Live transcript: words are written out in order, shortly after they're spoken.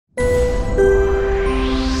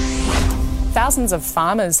Thousands of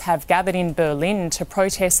farmers have gathered in Berlin to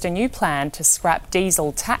protest a new plan to scrap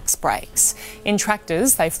diesel tax breaks. In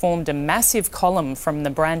tractors, they formed a massive column from the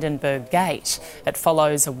Brandenburg Gate. It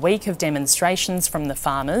follows a week of demonstrations from the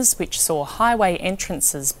farmers, which saw highway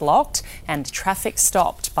entrances blocked and traffic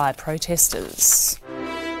stopped by protesters.